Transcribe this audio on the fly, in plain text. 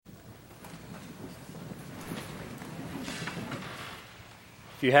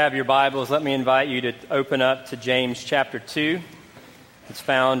If you have your Bibles, let me invite you to open up to James chapter 2. It's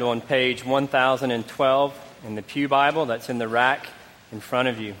found on page 1012 in the Pew Bible that's in the rack in front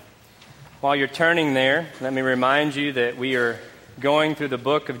of you. While you're turning there, let me remind you that we are going through the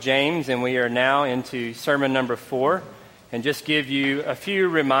book of James, and we are now into sermon number 4, and just give you a few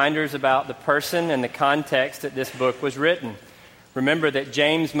reminders about the person and the context that this book was written. Remember that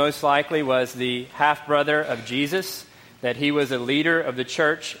James most likely was the half-brother of Jesus, that he was a leader of the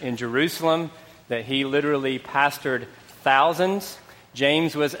church in Jerusalem, that he literally pastored thousands.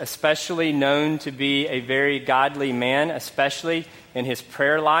 James was especially known to be a very godly man, especially in his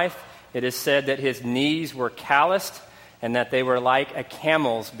prayer life. It is said that his knees were calloused and that they were like a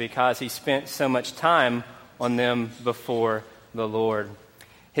camel's because he spent so much time on them before the Lord.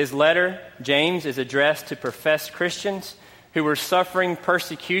 His letter, James, is addressed to professed Christians who were suffering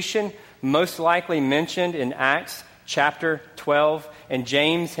persecution, most likely mentioned in Acts chapter 12, and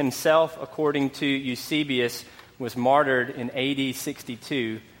James himself, according to Eusebius, was martyred in AD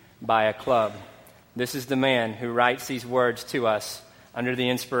 62 by a club. This is the man who writes these words to us under the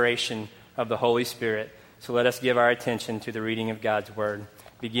inspiration of the Holy Spirit. So let us give our attention to the reading of God's Word,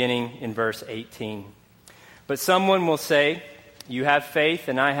 beginning in verse 18. But someone will say, "You have faith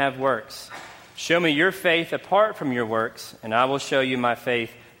and I have works. Show me your faith apart from your works, and I will show you my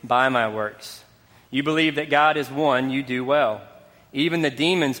faith by my works. You believe that God is one, you do well. Even the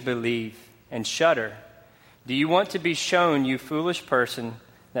demons believe and shudder. Do you want to be shown, you foolish person,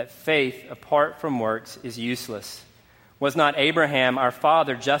 that faith apart from works is useless? Was not Abraham, our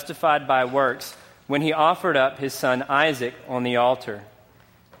father, justified by works when he offered up his son Isaac on the altar?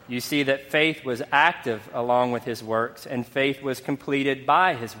 You see that faith was active along with his works, and faith was completed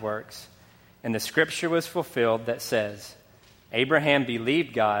by his works. And the scripture was fulfilled that says, Abraham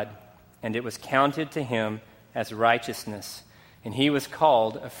believed God, and it was counted to him as righteousness, and he was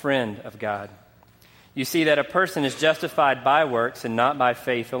called a friend of God. You see that a person is justified by works and not by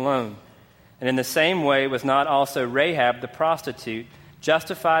faith alone. And in the same way was not also Rahab the prostitute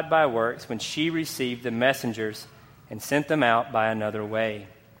justified by works when she received the messengers and sent them out by another way?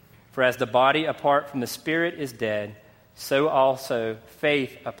 For as the body apart from the spirit is dead, so also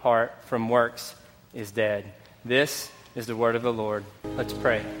faith apart from works is dead. This is the word of the Lord. Let's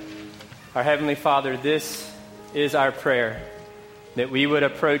pray. Our Heavenly Father, this is our prayer, that we would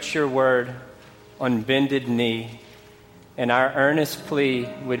approach your word on bended knee, and our earnest plea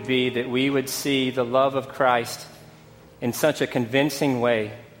would be that we would see the love of Christ in such a convincing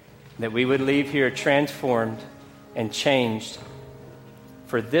way that we would leave here transformed and changed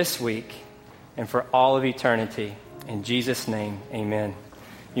for this week and for all of eternity. In Jesus' name, amen.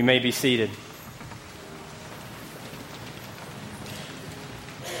 You may be seated.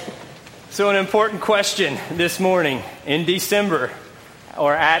 So an important question this morning. In December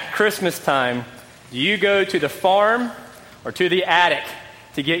or at Christmas time, do you go to the farm or to the attic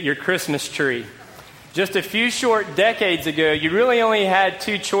to get your Christmas tree? Just a few short decades ago, you really only had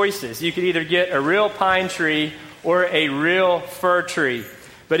two choices. You could either get a real pine tree or a real fir tree.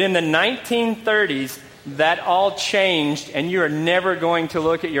 But in the 1930s, that all changed, and you are never going to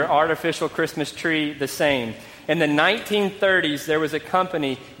look at your artificial Christmas tree the same. In the 1930s, there was a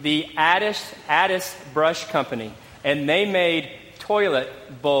company, the Addis Brush Company, and they made toilet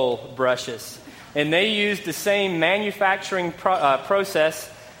bowl brushes. And they used the same manufacturing process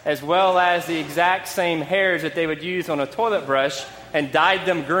as well as the exact same hairs that they would use on a toilet brush and dyed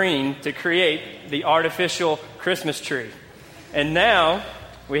them green to create the artificial Christmas tree. And now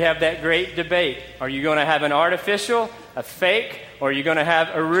we have that great debate. Are you going to have an artificial, a fake, or are you going to have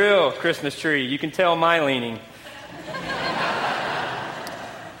a real Christmas tree? You can tell my leaning.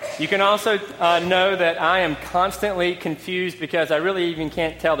 You can also know that I am constantly confused because I really even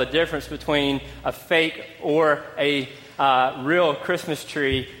can't tell the difference between a fake or a real Christmas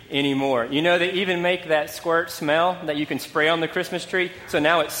tree anymore. You know, they even make that squirt smell that you can spray on the Christmas tree, so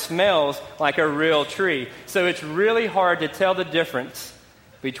now it smells like a real tree. So it's really hard to tell the difference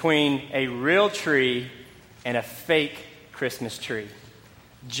between a real tree and a fake Christmas tree.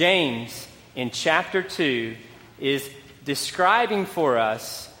 James, in chapter 2, is describing for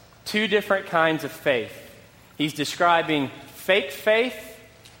us two different kinds of faith. He's describing fake faith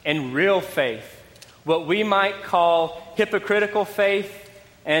and real faith, what we might call hypocritical faith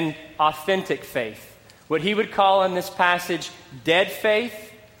and authentic faith, what he would call in this passage dead faith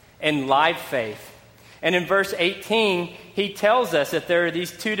and live faith. And in verse 18, he tells us that there are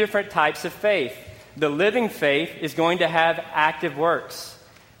these two different types of faith. The living faith is going to have active works,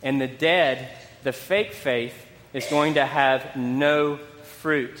 and the dead, the fake faith, is going to have no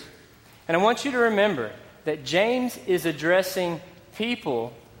fruit. And I want you to remember that James is addressing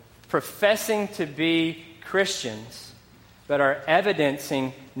people professing to be Christians, but are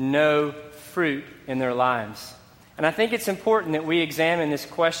evidencing no fruit in their lives. And I think it's important that we examine this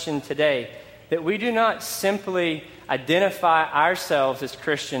question today, that we do not simply identify ourselves as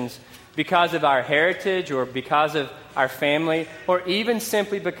Christians because of our heritage or because of our family, or even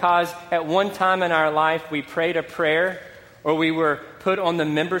simply because at one time in our life we prayed a prayer or we were put on the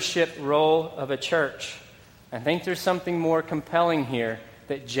membership roll of a church. I think there's something more compelling here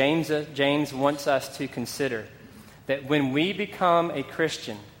that James wants us to consider. That when we become a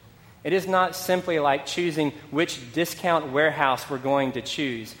Christian, it is not simply like choosing which discount warehouse we're going to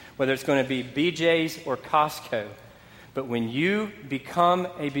choose, whether it's going to be BJ's or Costco. But when you become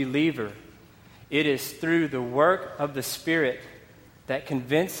a believer, it is through the work of the Spirit that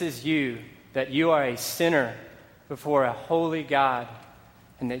convinces you that you are a sinner before a holy God,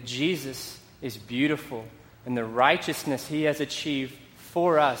 and that Jesus is beautiful, and the righteousness he has achieved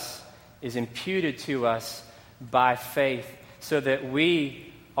for us is imputed to us by faith, so that we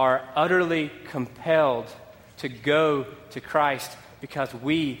are utterly compelled to go to Christ because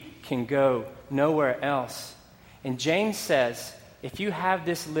we can go nowhere else. And James says, if you have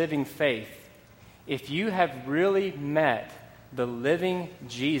this living faith, if you have really met the living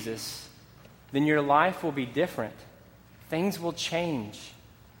Jesus, then your life will be different. Things will change.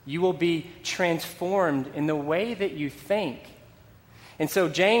 You will be transformed in the way that you think. And so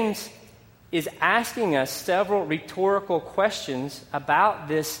James is asking us several rhetorical questions about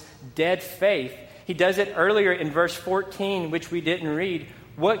this dead faith. He does it earlier in verse 14, which we didn't read.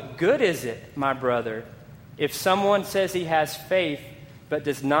 What good is it, my brother, if someone says he has faith but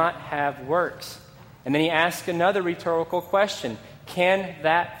does not have works? And then he asks another rhetorical question. Can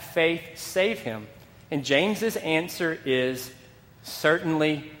that faith save him? And James's answer is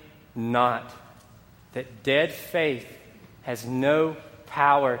certainly not. That dead faith has no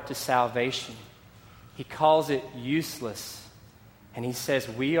power to salvation. He calls it useless. And he says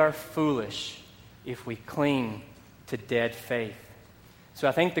we are foolish if we cling to dead faith. So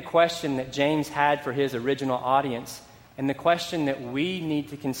I think the question that James had for his original audience, and the question that we need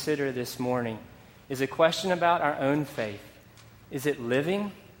to consider this morning, is a question about our own faith. Is it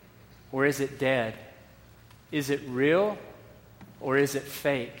living or is it dead? Is it real or is it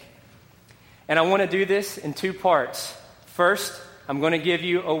fake? And I want to do this in two parts. First, I'm going to give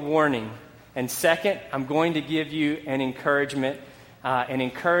you a warning. And second, I'm going to give you an encouragement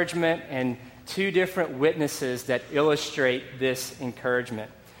and two different witnesses that illustrate this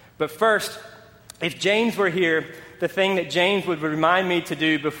encouragement. But first, if James were here, the thing that James would remind me to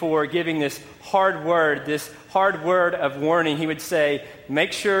do before giving this hard word of warning, he would say,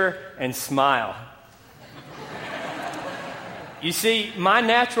 make sure and smile. You see, my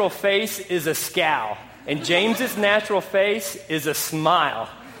natural face is a scowl, and James's natural face is a smile.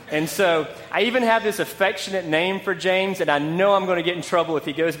 And so I even have this affectionate name for James, and I know I'm going to get in trouble if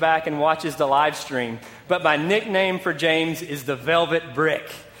he goes back and watches the live stream. But my nickname for James is the Velvet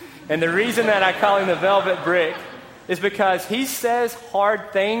Brick. And the reason that I call him the Velvet Brick is because he says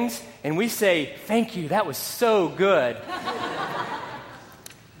hard things, and we say, thank you, that was so good.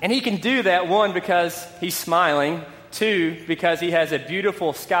 And he can do that, one, because he's smiling, two, because he has a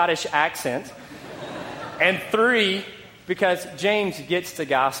beautiful Scottish accent, and three, because James gets the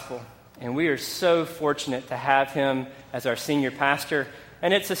gospel. And we are so fortunate to have him as our senior pastor.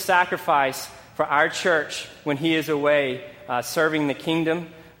 And it's a sacrifice for our church when he is away serving the kingdom.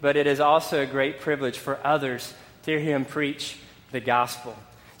 But it is also a great privilege for others to hear him preach the gospel.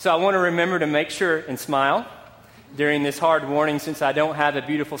 So I want to remember to make sure and smile during this hard warning, since I don't have a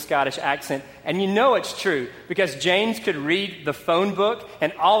beautiful Scottish accent. And you know it's true, because James could read the phone book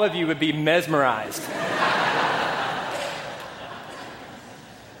and all of you would be mesmerized.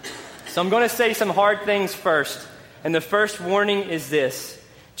 So I'm going to say some hard things first. And the first warning is this.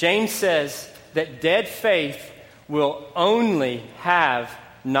 James says that dead faith will only have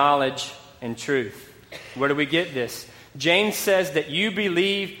knowledge and truth. Where do we get this? James says that you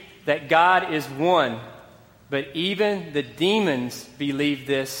believe that God is one, but even the demons believe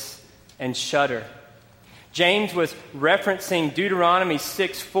this and shudder. James was referencing Deuteronomy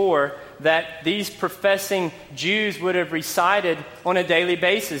 6:4 that these professing Jews would have recited on a daily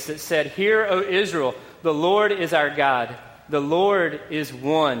basis. That said, "Hear, O Israel, the Lord is our God. The Lord is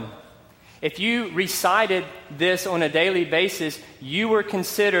one." If you recited this on a daily basis, you were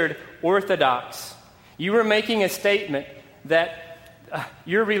considered orthodox. You were making a statement that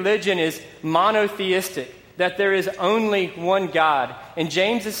your religion is monotheistic, that there is only one God. And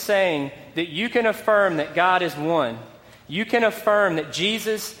James is saying that you can affirm that God is one. You can affirm that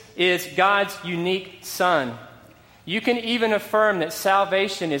Jesus is God's unique Son. You can even affirm that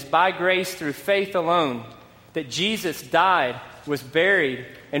salvation is by grace through faith alone, that Jesus died, was buried,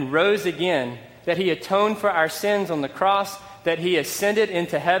 and rose again, that he atoned for our sins on the cross, that he ascended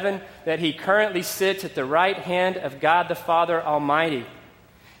into heaven, that he currently sits at the right hand of God the Father Almighty.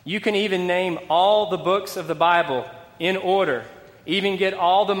 You can even name all the books of the Bible in order, even get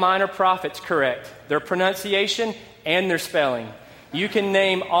all the minor prophets correct, their pronunciation and their spelling. You can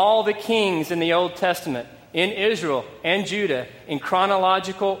name all the kings in the Old Testament, in Israel and Judah, in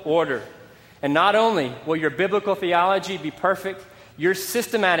chronological order. And not only will your biblical theology be perfect, your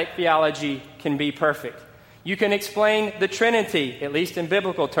systematic theology can be perfect. You can explain the Trinity, at least in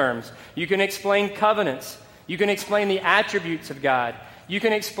biblical terms. You can explain covenants. You can explain the attributes of God. You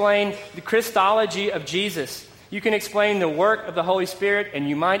can explain the Christology of Jesus. You can explain the work of the Holy Spirit, and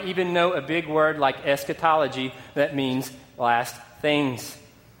you might even know a big word like eschatology that means last things.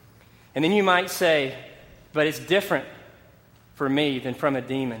 And then you might say, but it's different for me than from a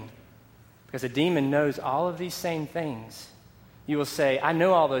demon, because a demon knows all of these same things. You will say, I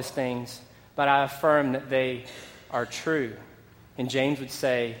know all those things, but I affirm that they are true. And James would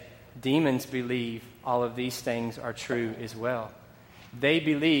say, demons believe all of these things are true as well. They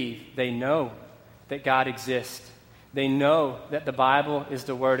believe, they know that God exists. They know that the Bible is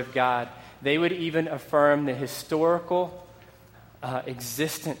the Word of God. They would even affirm the historical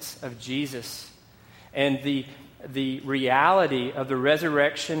existence of Jesus and the reality of the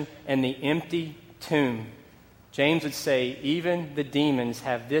resurrection and the empty tomb. James would say, even the demons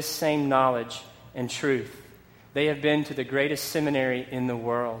have this same knowledge and truth. They have been to the greatest seminary in the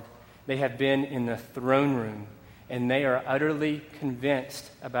world. They have been in the throne room, and they are utterly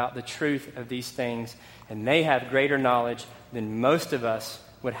convinced about the truth of these things, and they have greater knowledge than most of us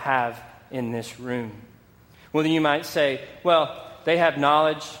would have in this room. Well, then you might say, well, they have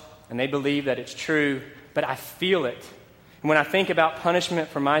knowledge, and they believe that it's true, but I feel it. And when I think about punishment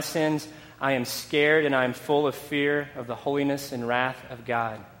for my sins, I am scared and I am full of fear of the holiness and wrath of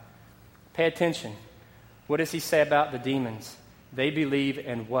God. Pay attention. What does he say about the demons? They believe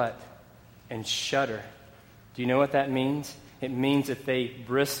and what? And shudder. Do you know what that means? It means that they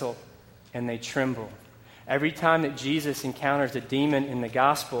bristle and they tremble. Every time that Jesus encounters a demon in the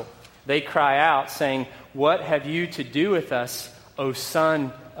gospel, they cry out saying, "What have you to do with us, O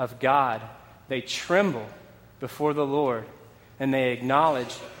Son of God?" They tremble before the Lord, and they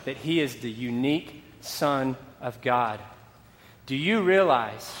acknowledge that he is the unique Son of God. Do you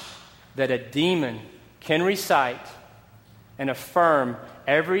realize that a demon can recite and affirm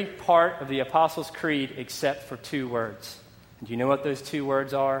every part of the Apostles' Creed except for 2 words? And do you know what those 2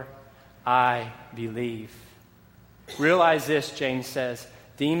 words are? I believe. Realize this, James says,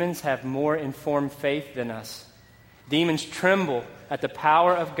 demons have more informed faith than us. Demons tremble at the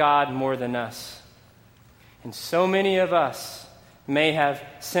power of God more than us. And so many of us may have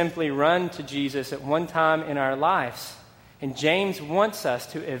simply run to Jesus at one time in our lives. And James wants us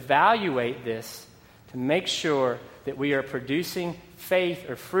to evaluate this to make sure that we are producing faith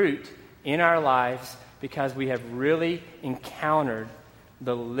or fruit in our lives because we have really encountered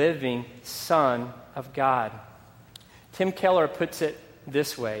the living Son of God. Tim Keller puts it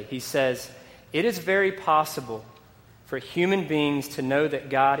this way. He says, "It is very possible for human beings to know that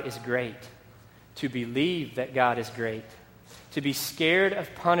God is great, to believe that God is great, to be scared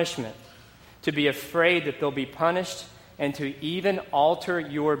of punishment, to be afraid that they'll be punished, and to even alter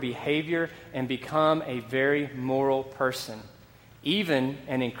your behavior and become a very moral person, even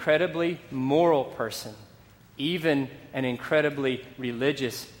an incredibly moral person, even an incredibly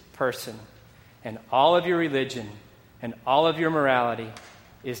religious person. And all of your religion and all of your morality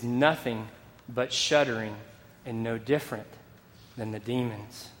is nothing but shuddering and no different than the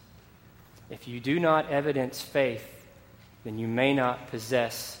demons. If you do not evidence faith, then you may not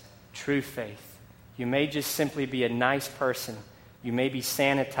possess true faith. You may just simply be a nice person. You may be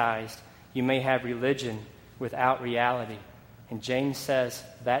sanitized. You may have religion without reality. And James says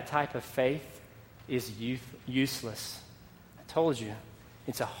that type of faith is useless. I told you,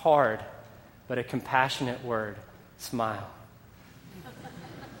 it's a hard but a compassionate word. Smile.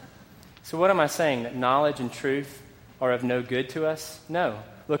 So what am I saying? That knowledge and truth are of no good to us? No.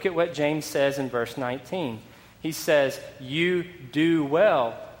 Look at what James says in verse 19. He says, you do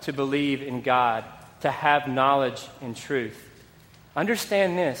well to believe in God, to have knowledge and truth.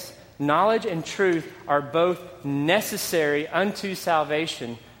 Understand this. Knowledge and truth are both necessary unto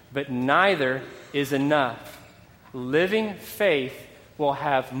salvation, but neither is enough. Living faith will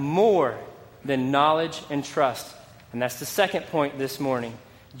have more than knowledge and trust. And that's the second point this morning.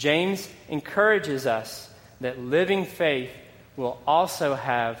 James encourages us that living faith will also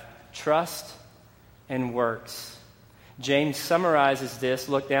have trust and works. James summarizes this.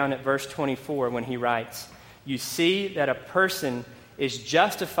 Look down at verse 24 when he writes, "You see that a person is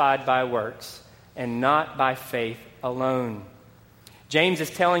justified by works and not by faith alone." James is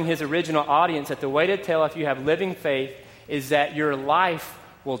telling his original audience that the way to tell if you have living faith is that your life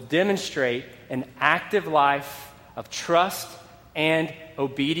will demonstrate an active life of trust and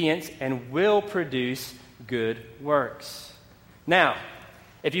obedience and will produce good works. Now,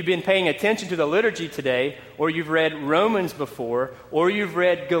 if you've been paying attention to the liturgy today, or you've read Romans before, or you've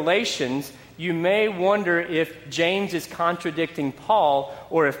read Galatians, you may wonder if James is contradicting Paul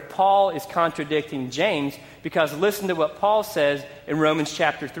or if Paul is contradicting James, because listen to what Paul says in Romans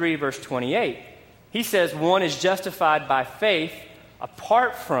chapter 3, verse 28. He says one is justified by faith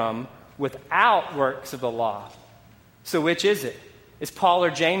apart from, without works of the law. So which is it? Is Paul or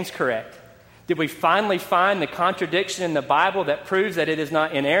James correct? Did we finally find the contradiction in the Bible that proves that it is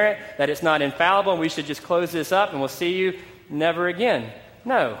not inerrant, that it's not infallible, and we should just close this up and we'll see you never again?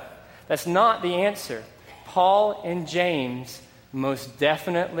 No, that's not the answer. Paul and James most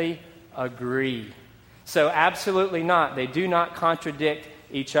definitely agree. So absolutely not. They do not contradict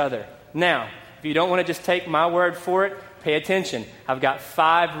each other. Now, if you don't want to just take my word for it, pay attention. I've got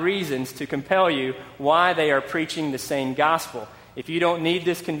 5 reasons to compel you why they are preaching the same gospel. If you don't need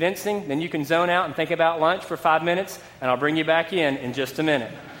this convincing, then you can zone out and think about lunch for 5 minutes, and I'll bring you back in just a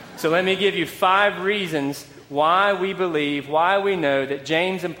minute. So let me give you 5 reasons why we believe, why we know that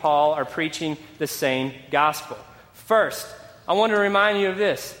James and Paul are preaching the same gospel. First, I want to remind you of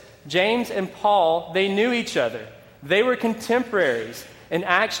this. James and Paul, they knew each other. They were contemporaries. In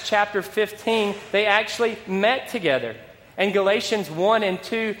Acts chapter 15, they actually met together. And Galatians 1 and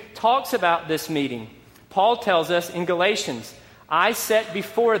 2 talks about this meeting. Paul tells us in Galatians, "I set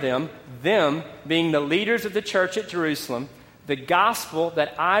before them being the leaders of the church at Jerusalem, the gospel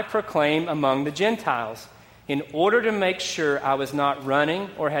that I proclaim among the Gentiles, in order to make sure I was not running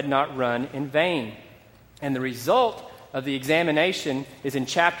or had not run in vain." And the result of the examination is in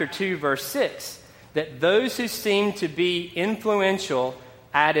chapter 2, verse 6, that those who seemed to be influential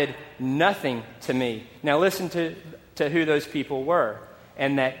added nothing to me. Now listen to who those people were.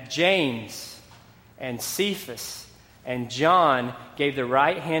 And that James and Cephas and John gave the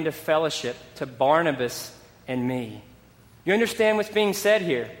right hand of fellowship to Barnabas and me. You understand what's being said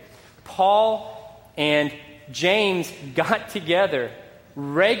here? Paul and James got together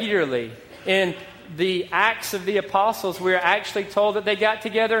regularly. In the Acts of the Apostles, we're actually told that they got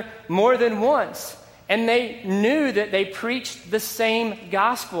together more than once. And they knew that they preached the same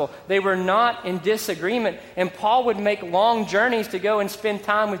gospel. They were not in disagreement. And Paul would make long journeys to go and spend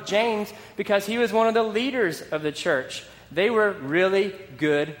time with James because he was one of the leaders of the church. They were really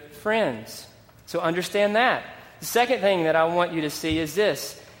good friends. So understand that. The second thing that I want you to see is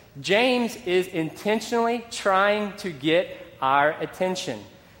this. James is intentionally trying to get our attention.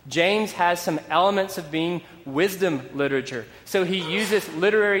 James has some elements of being wisdom literature. So he uses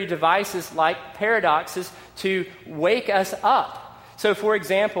literary devices like paradoxes to wake us up. So for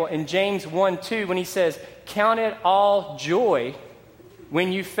example, in James 1:2, when he says, "Count it all joy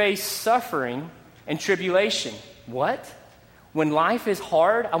when you face suffering and tribulation." What? When life is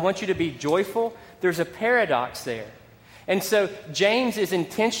hard, I want you to be joyful. There's a paradox there. And so James is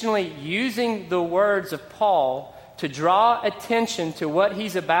intentionally using the words of Paul to draw attention to what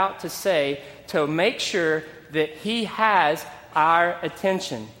he's about to say, to make sure that he has our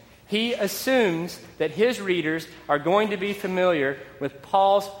attention. He assumes that his readers are going to be familiar with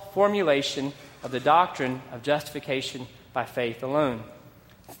Paul's formulation of the doctrine of justification by faith alone.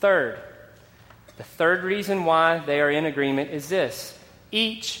 Third, the third reason why they are in agreement is this.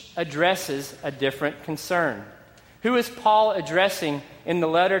 Each addresses a different concern. Who is Paul addressing in the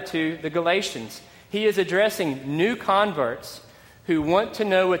letter to the Galatians? He is addressing new converts who want to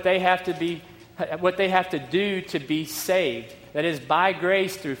know what they have to do to be saved. That is, by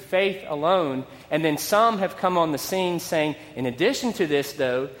grace through faith alone. And then some have come on the scene saying, in addition to this,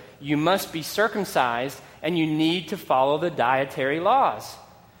 though, you must be circumcised and you need to follow the dietary laws.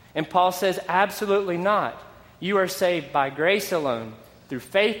 And Paul says, absolutely not. You are saved by grace alone, through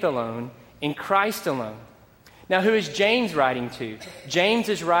faith alone, in Christ alone. Now, who is James writing to? James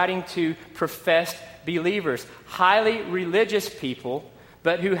is writing to professed believers, highly religious people,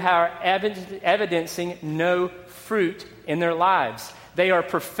 but who are evidencing no fruit in their lives. They are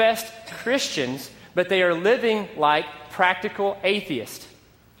professed Christians, but they are living like practical atheists.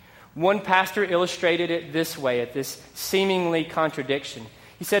 One pastor illustrated it this way, at this seemingly contradiction.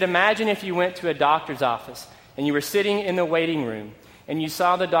 He said, imagine if you went to a doctor's office and you were sitting in the waiting room and you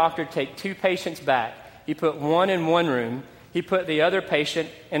saw the doctor take 2 patients back. He put one in one room. He put the other patient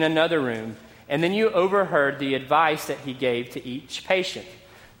in another room. And then you overheard the advice that he gave to each patient.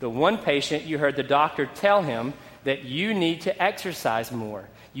 The one patient, you heard the doctor tell him that you need to exercise more.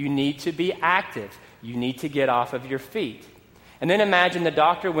 You need to be active. You need to get off of your feet. And then imagine the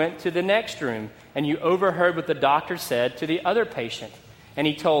doctor went to the next room, and you overheard what the doctor said to the other patient. And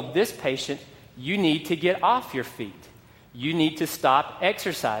he told this patient, you need to get off your feet. You need to stop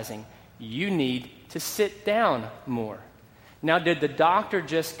exercising. You need to sit down more. Now, did the doctor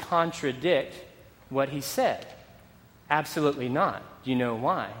just contradict what he said? Absolutely not. Do you know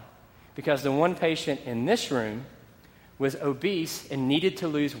why? Because the one patient in this room was obese and needed to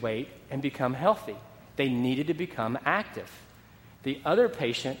lose weight and become healthy. They needed to become active. The other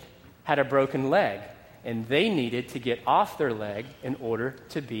patient had a broken leg, and they needed to get off their leg in order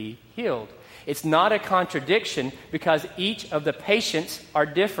to be healed. It's not a contradiction because each of the patients are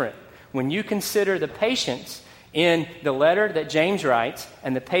different. When you consider the patients in the letter that James writes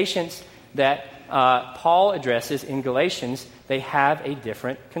and the patients that Paul addresses in Galatians, they have a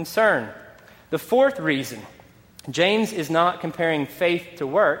different concern. The fourth reason, James is not comparing faith to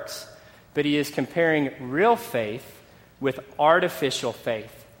works, but he is comparing real faith with artificial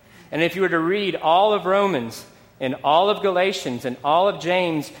faith. And if you were to read all of Romans and all of Galatians and all of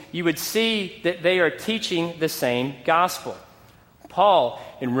James, you would see that they are teaching the same gospel. Paul,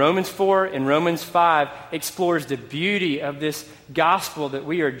 in Romans 4 and Romans 5, explores the beauty of this gospel that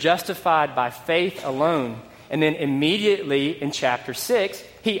we are justified by faith alone. And then immediately in chapter 6,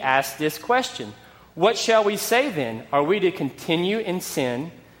 he asks this question: what shall we say then? Are we to continue in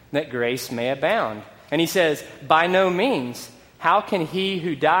sin that grace may abound? And he says, by no means. How can he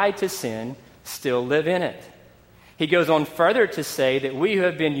who died to sin still live in it? He goes on further to say that we who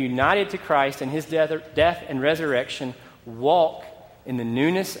have been united to Christ in his death and resurrection walk in the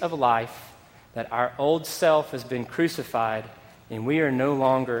newness of life, that our old self has been crucified and we are no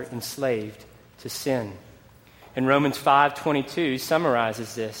longer enslaved to sin. And Romans 5:22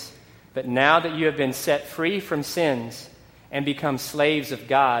 summarizes this. But now that you have been set free from sins and become slaves of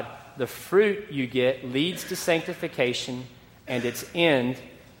God, the fruit you get leads to sanctification and its end,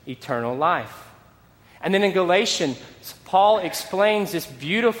 eternal life. And then in Galatians, Paul explains this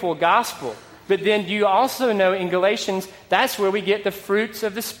beautiful gospel. But then you also know in Galatians, that's where we get the fruits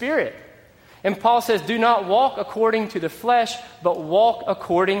of the Spirit. And Paul says, do not walk according to the flesh, but walk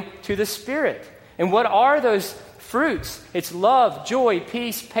according to the Spirit. And what are those fruits? It's love, joy,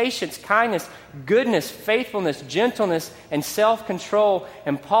 peace, patience, kindness, goodness, faithfulness, gentleness, and self-control.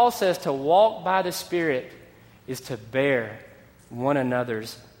 And Paul says to walk by the Spirit is to bear one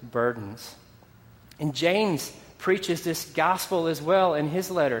another's burdens. And James preaches this gospel as well in his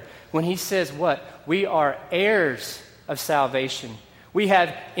letter when he says what? We are heirs of salvation. We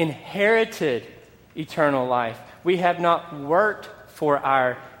have inherited eternal life. We have not worked for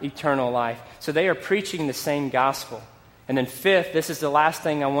our eternal life. So they are preaching the same gospel. And then fifth, this is the last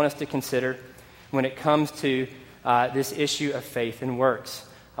thing I want us to consider when it comes to this issue of faith and works.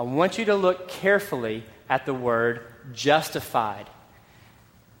 I want you to look carefully at the word justified.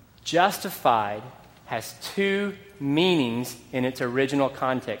 Justified has two meanings in its original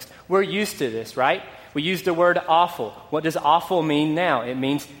context. We're used to this, right? We use the word awful. What does awful mean now? It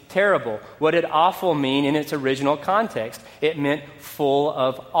means terrible. What did awful mean in its original context? It meant full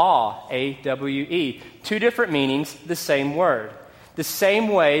of awe, A-W-E. Two different meanings, the same word. The same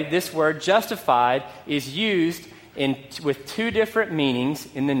way this word justified is used with two different meanings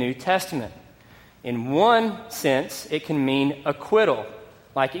in the New Testament. In one sense, it can mean acquittal,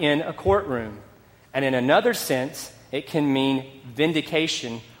 like in a courtroom. And in another sense, it can mean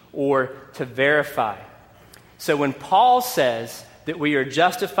vindication or to verify. So when Paul says that we are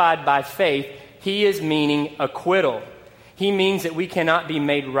justified by faith, he is meaning acquittal. He means that we cannot be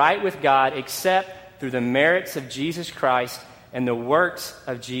made right with God except through the merits of Jesus Christ and the works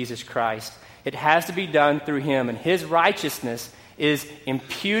of Jesus Christ. It has to be done through him, and his righteousness is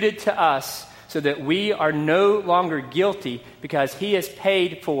imputed to us so that we are no longer guilty because he has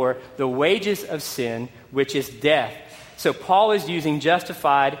paid for the wages of sin, which is death. So Paul is using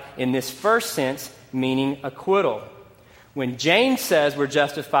justified in this first sense, meaning acquittal. When James says we're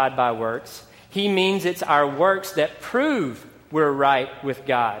justified by works, he means it's our works that prove we're right with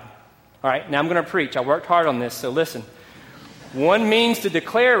God. All right, now I'm going to preach. I worked hard on this, so listen. One means to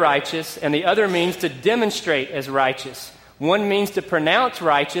declare righteous, and the other means to demonstrate as righteous. One means to pronounce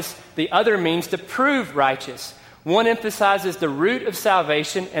righteous, the other means to prove righteous. One emphasizes the root of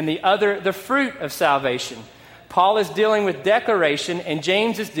salvation, and the other the fruit of salvation. Paul is dealing with declaration, and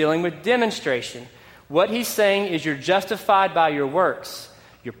James is dealing with demonstration. What he's saying is you're justified by your works.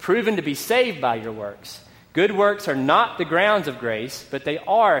 You're proven to be saved by your works. Good works are not the grounds of grace, but they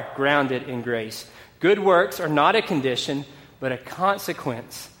are grounded in grace. Good works are not a condition, but a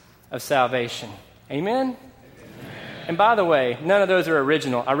consequence of salvation. Amen? And by the way, none of those are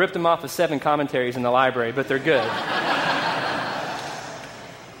original. I ripped them off of 7 commentaries in the library, but they're good.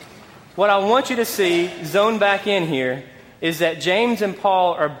 What I want you to see, zone back in here, is that James and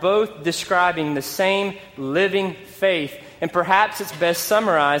Paul are both describing the same living faith. And perhaps it's best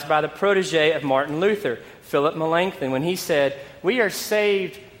summarized by the protege of Martin Luther, Philip Melanchthon, when he said, "We are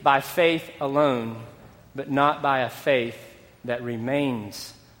saved by faith alone, but not by a faith that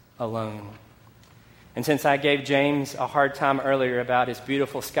remains alone." And since I gave James a hard time earlier about his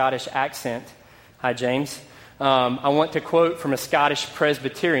beautiful Scottish accent, hi James, I want to quote from a Scottish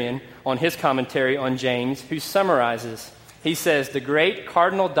Presbyterian on his commentary on James, who summarizes. He says, "The great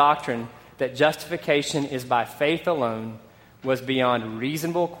cardinal doctrine that justification is by faith alone was beyond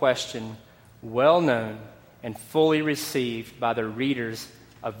reasonable question, well known, and fully received by the readers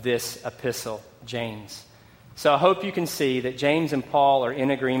of this epistle, James." So I hope you can see that James and Paul are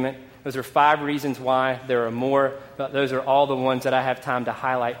in agreement. Those are 5 reasons why. There are more, but those are all the ones that I have time to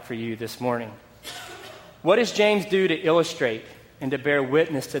highlight for you this morning. What does James do to illustrate and to bear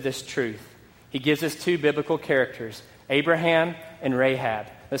witness to this truth? He gives us 2 biblical characters, Abraham and Rahab.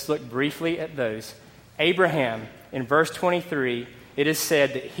 Let's look briefly at those. Abraham, in verse 23, it is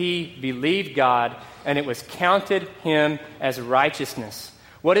said that he believed God and it was counted him as righteousness.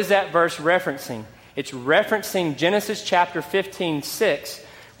 What is that verse referencing? It's referencing Genesis chapter 15:6,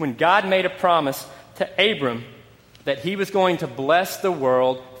 when God made a promise to Abram that he was going to bless the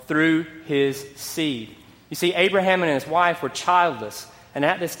world through his seed. You see, Abraham and his wife were childless, and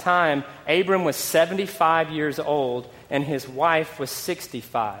at this time, Abram was 75 years old, and his wife was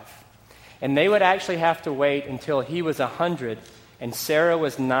 65. And they would actually have to wait until he was 100 and Sarah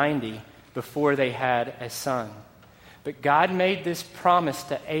was 90 before they had a son. But God made this promise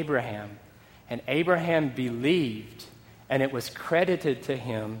to Abraham, and Abraham believed, and it was credited to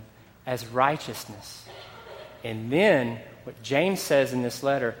him as righteousness. And then, what James says in this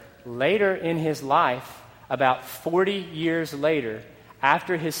letter, later in his life, about 40 years later,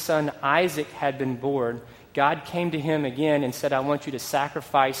 after his son Isaac had been born, God came to him again and said, "I want you to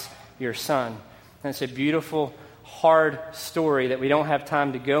sacrifice your son." And it's a beautiful, hard story that we don't have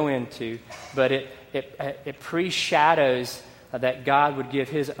time to go into, but it pre-shadows that God would give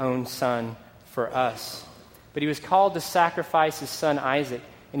his own son for us. But he was called to sacrifice his son Isaac,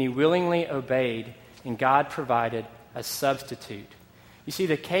 and he willingly obeyed, and God provided a substitute. You see,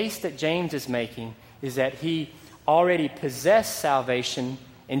 the case that James is making is that he already possessed salvation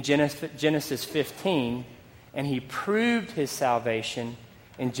in Genesis 15, and he proved his salvation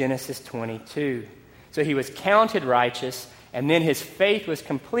in Genesis 22. So he was counted righteous, and then his faith was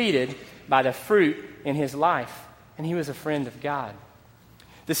completed by the fruit in his life, and he was a friend of God.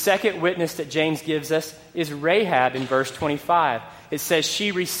 The second witness that James gives us is Rahab in verse 25. It says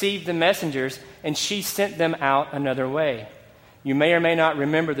she received the messengers, and she sent them out another way. You may or may not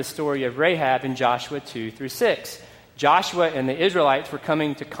remember the story of Rahab in Joshua 2-6. Joshua and the Israelites were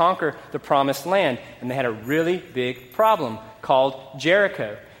coming to conquer the promised land, and they had a really big problem called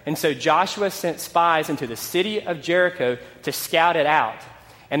Jericho. And so Joshua sent spies into the city of Jericho to scout it out.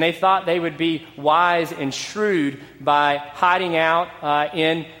 And they thought they would be wise and shrewd by hiding out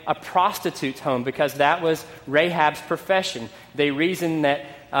in a prostitute's home, because that was Rahab's profession. They reasoned that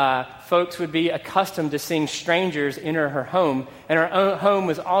folks would be accustomed to seeing strangers enter her home, and her own home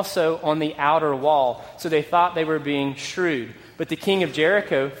was also on the outer wall, so they thought they were being shrewd. But the king of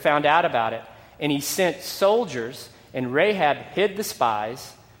Jericho found out about it, and he sent soldiers, and Rahab hid the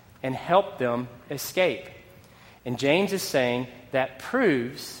spies and helped them escape. And James is saying that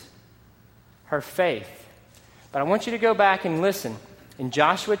proves her faith. But I want you to go back and listen. In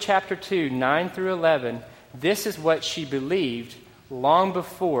Joshua chapter 2, 9-11, this is what she believed long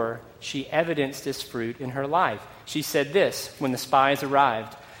before she evidenced this fruit in her life. She said this when the spies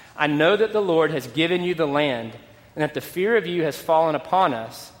arrived: "I know that the Lord has given you the land, and that the fear of you has fallen upon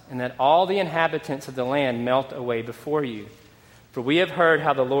us, and that all the inhabitants of the land melt away before you. For we have heard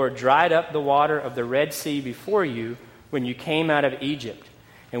how the Lord dried up the water of the Red Sea before you when you came out of Egypt,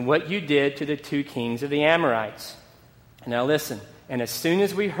 and what you did to the 2 kings of the Amorites." Now listen, "And as soon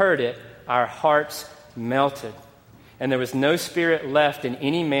as we heard it, our hearts melted, and there was no spirit left in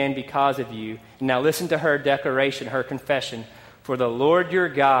any man because of you." And now listen to her declaration, her confession: "For the Lord your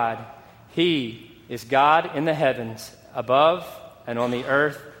God, He is God in the heavens above and on the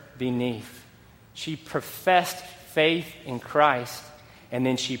earth beneath." She professed faith in Christ, and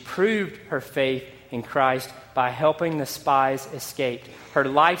then she proved her faith in Christ by helping the spies escape. Her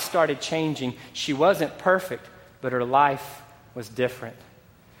life started changing. She wasn't perfect, but her life was different.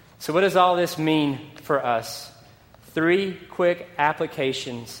 So what does all this mean for us? 3 quick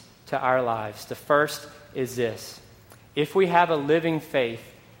applications to our lives. The first is this. If we have a living faith,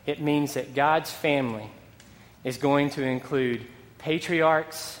 it means that God's family is going to include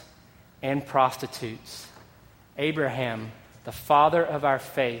patriarchs and prostitutes. Abraham, the father of our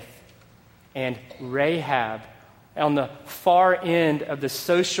faith, and Rahab on the far end of the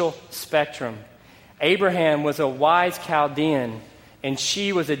social spectrum. Abraham was a wise Chaldean, and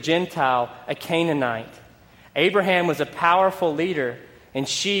she was a Gentile, a Canaanite. Abraham was a powerful leader, and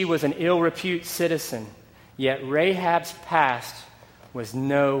she was an ill-repute citizen. Yet Rahab's past was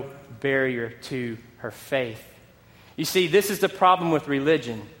no barrier to her faith. You see, this is the problem with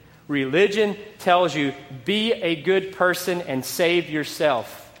religion. Religion tells you, be a good person and save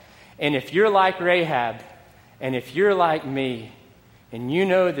yourself. And if you're like Rahab, and if you're like me, and you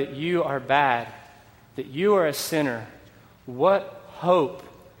know that you are bad, that you are a sinner, what hope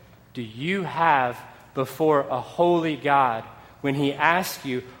do you have before a holy God when He asks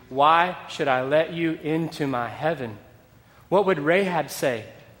you, why should I let you into my heaven? What would Rahab say?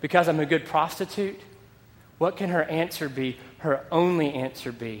 Because I'm a good prostitute? What can her answer be? Her only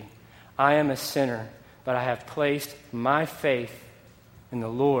answer be, I am a sinner, but I have placed my faith in the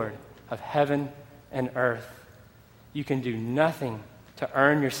Lord of heaven and earth. You can do nothing to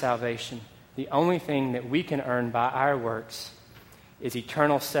earn your salvation. The only thing that we can earn by our works is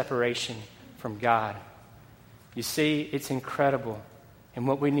eternal separation from God. You see, it's incredible. And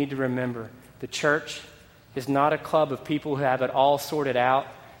what we need to remember, the church is not a club of people who have it all sorted out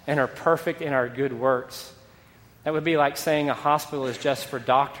and are perfect in our good works. That would be like saying a hospital is just for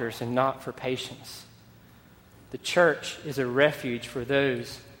doctors and not for patients. The church is a refuge for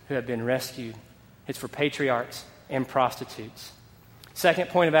those who have been rescued. It's for patriarchs and prostitutes. Second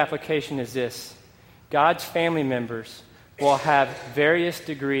point of application is this. God's family members will have various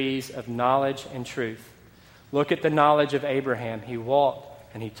degrees of knowledge and truth. Look at the knowledge of Abraham. He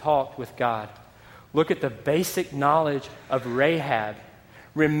walked and he talked with God. Look at the basic knowledge of Rahab.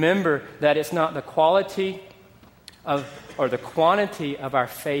 Remember that it's not the quality of or the quantity of our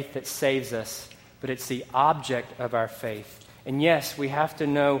faith that saves us, but it's the object of our faith. And yes, we have to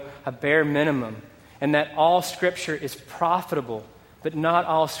know a bare minimum, and that all Scripture is profitable, but not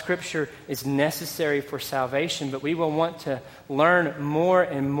all Scripture is necessary for salvation. But we will want to learn more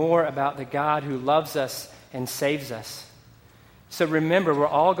and more about the God who loves us and saves us. So remember, we're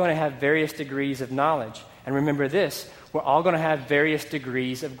all going to have various degrees of knowledge. And remember this, we're all going to have various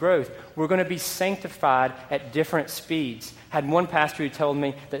degrees of growth. We're going to be sanctified at different speeds. I had one pastor who told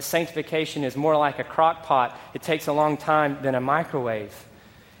me that sanctification is more like a crock pot. It takes a long time than a microwave.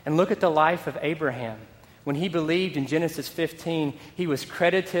 And look at the life of Abraham. When he believed in Genesis 15, he was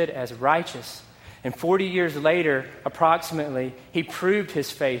credited as righteous. And 40 years later, approximately, he proved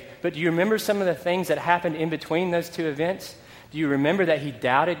his faith. But do you remember some of the things that happened in between those two events? Do you remember that he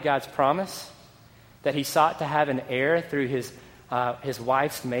doubted God's promise? That he sought to have an heir through his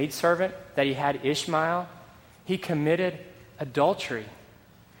wife's maidservant? That he had Ishmael? He committed adultery.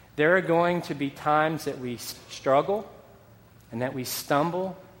 There are going to be times that we struggle and that we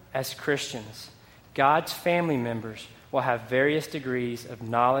stumble as Christians. God's family members will have various degrees of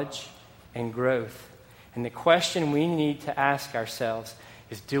knowledge and growth. And the question we need to ask ourselves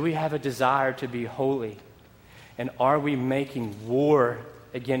is, do we have a desire to be holy? And are we making war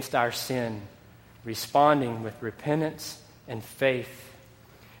against our sin, responding with repentance and faith?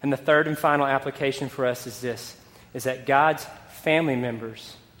 And the third and final application for us is this, is that God's family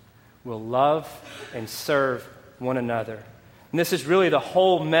members will love and serve one another. And this is really the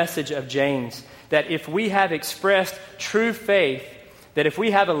whole message of James, that if we have expressed true faith, that if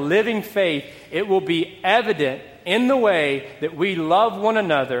we have a living faith, it will be evident in the way that we love one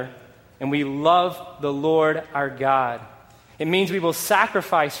another and we love the Lord our God. It means we will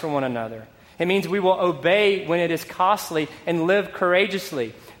sacrifice for one another. It means we will obey when it is costly and live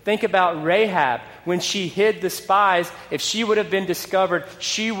courageously. Think about Rahab. When she hid the spies, if she would have been discovered,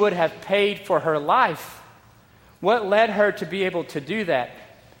 she would have paid for her life. What led her to be able to do that?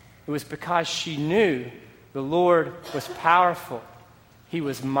 It was because she knew the Lord was powerful. He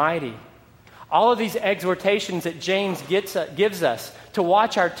was mighty. All of these exhortations that James gives us to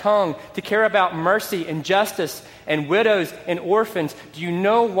watch our tongue, to care about mercy and justice and widows and orphans. Do you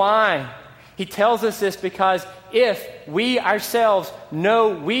know why? He tells us this because if we ourselves know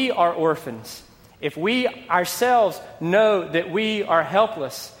we are orphans, if we ourselves know that we are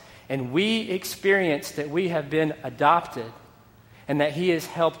helpless, and we experience that we have been adopted and that He has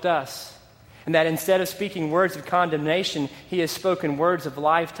helped us, And that instead of speaking words of condemnation, he has spoken words of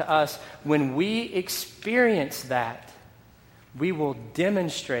life to us. When we experience that, we will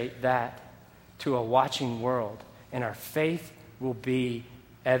demonstrate that to a watching world, and our faith will be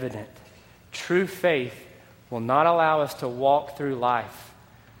evident. True faith will not allow us to walk through life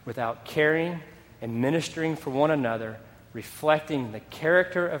without caring and ministering for one another, reflecting the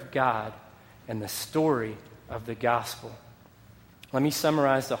character of God and the story of the gospel. Let me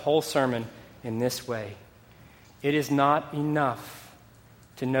summarize the whole sermon in this way. It is not enough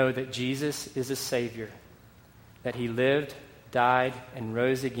to know that Jesus is a Savior, that he lived, died, and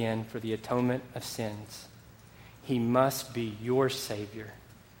rose again for the atonement of sins. He must be your Savior.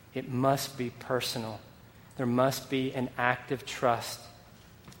 It must be personal. There must be an active trust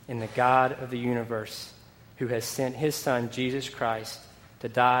in the God of the universe who has sent his Son, Jesus Christ, to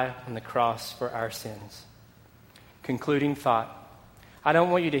die on the cross for our sins. Concluding thought. I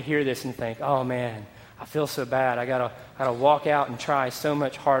don't want you to hear this and think, oh man, I feel so bad. I gotta walk out and try so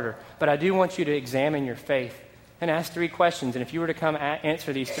much harder. But I do want you to examine your faith and ask 3 questions. And if you were to come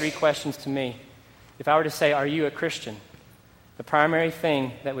answer these 3 questions to me, if I were to say, are you a Christian? The primary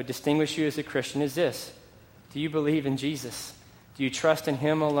thing that would distinguish you as a Christian is this. Do you believe in Jesus? Do you trust in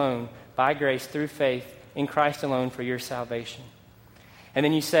him alone, by grace, through faith, in Christ alone for your salvation? And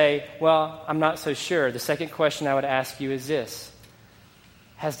then you say, well, I'm not so sure. The second question I would ask you is this.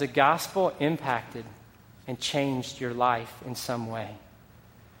 Has the gospel impacted and changed your life in some way?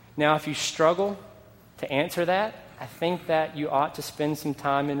 Now, if you struggle to answer that, I think that you ought to spend some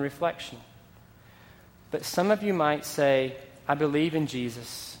time in reflection. But some of you might say, I believe in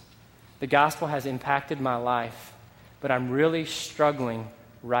Jesus. The gospel has impacted my life, but I'm really struggling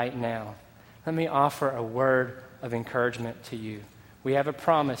right now. Let me offer a word of encouragement to you. We have a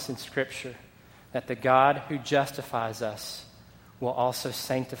promise in Scripture that the God who justifies us will also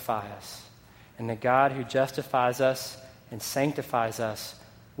sanctify us. And the God who justifies us and sanctifies us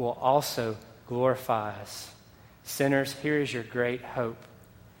will also glorify us. Sinners, here is your great hope.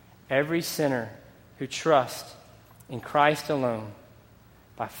 Every sinner who trusts in Christ alone,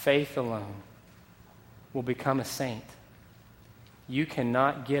 by faith alone, will become a saint. You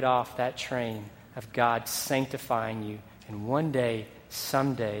cannot get off that train of God sanctifying you, and one day,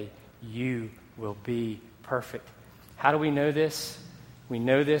 someday, you will be perfect. How do we know this? We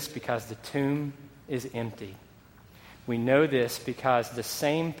know this because the tomb is empty. We know this because the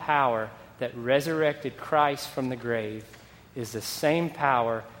same power that resurrected Christ from the grave is the same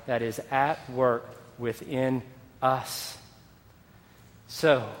power that is at work within us.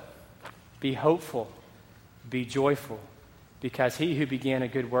 So, be hopeful, be joyful, because he who began a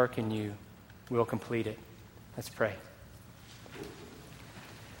good work in you will complete it. Let's pray.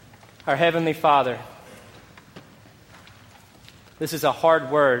 Our Heavenly Father, this is a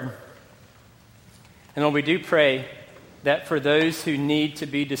hard word. And Lord, we do pray that for those who need to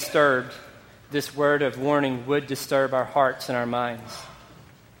be disturbed, this word of warning would disturb our hearts and our minds.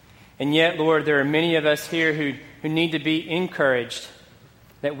 And yet, Lord, there are many of us here who need to be encouraged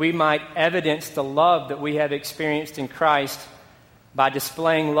that we might evidence the love that we have experienced in Christ by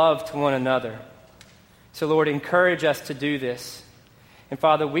displaying love to one another. So, Lord, encourage us to do this. And,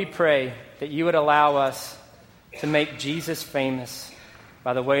 Father, we pray that you would allow us to make Jesus famous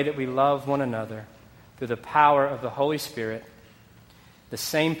by the way that we love one another through the power of the Holy Spirit, the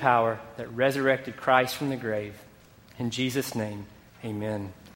same power that resurrected Christ from the grave. In Jesus' name, amen.